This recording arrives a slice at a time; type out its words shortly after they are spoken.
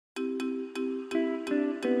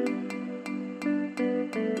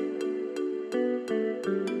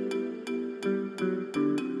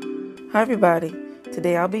Hi everybody,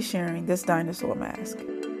 today I'll be sharing this dinosaur mask.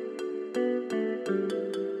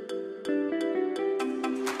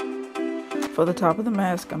 For the top of the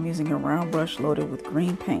mask, I'm using a round brush loaded with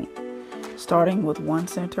green paint, starting with one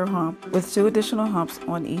center hump with 2 additional humps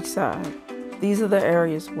on each side. These are the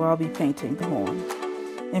areas where I'll be painting the horn.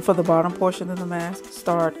 And for the bottom portion of the mask,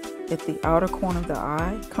 start at the outer corner of the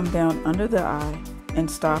eye, come down under the eye,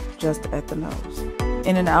 and stop just at the nose.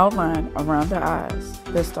 In an outline around the eyes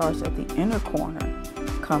that starts at the inner corner,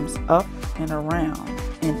 comes up and around,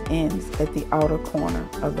 and ends at the outer corner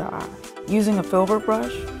of the eye. Using a filbert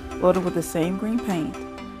brush loaded with the same green paint,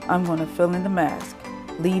 I'm going to fill in the mask,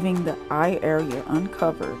 leaving the eye area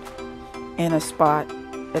uncovered and a spot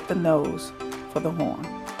at the nose for the horn.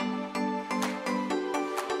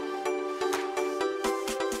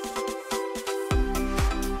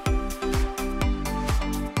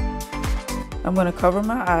 I'm going to cover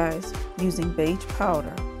my eyes using beige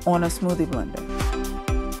powder on a smoothie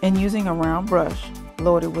blender. And using a round brush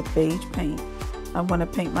loaded with beige paint, I'm going to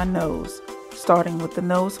paint my nose, starting with the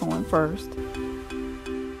nose horn first,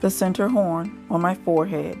 the center horn on my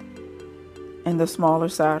forehead, and the smaller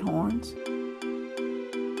side horns.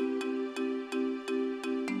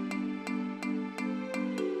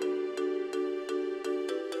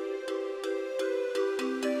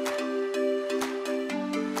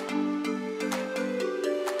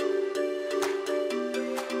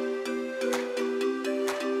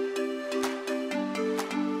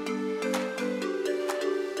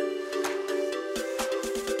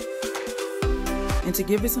 And to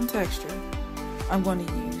give it some texture, I'm going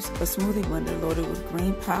to use a smoothie blender loaded with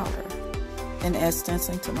green powder and add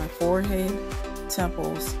stenciling to my forehead,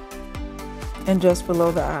 temples, and just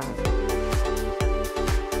below the eye.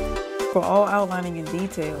 For all outlining and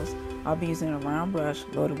details, I'll be using a round brush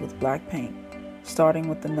loaded with black paint, starting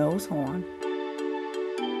with the nose horn,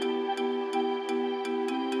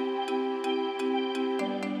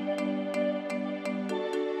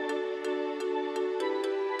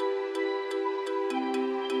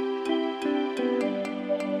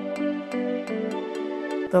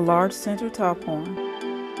 the large center top horn,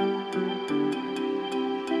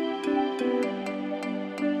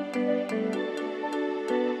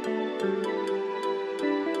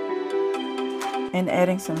 and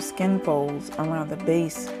adding some skin folds around the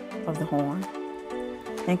base of the horn,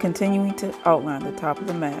 and continuing to outline the top of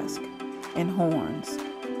the mask and horns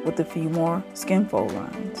with a few more skin fold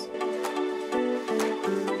lines.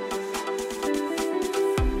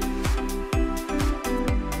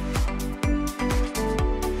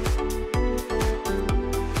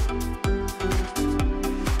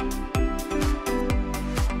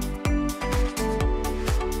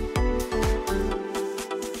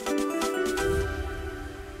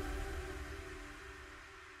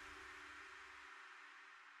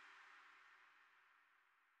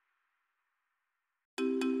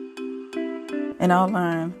 And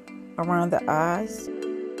outline around the eyes,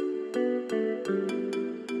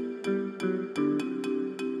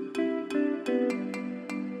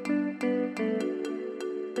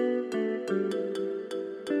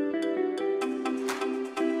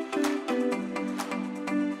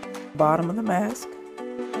 bottom of the mask,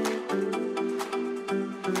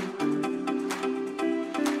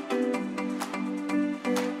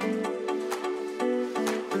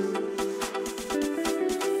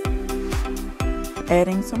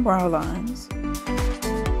 adding some brow lines,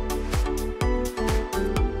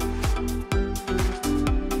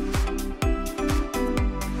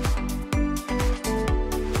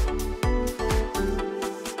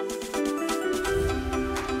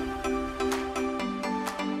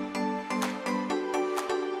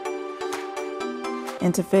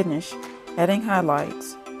 and to finish, adding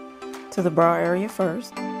highlights to the brow area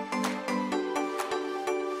first,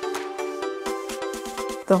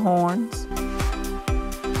 the horns,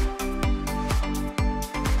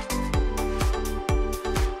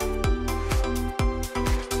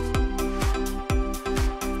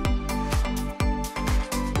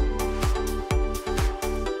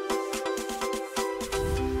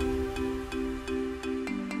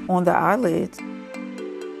 on the eyelids,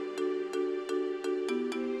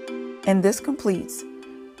 and this completes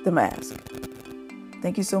the mask.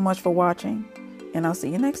 Thank you so much for watching, and I'll see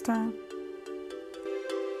you next time.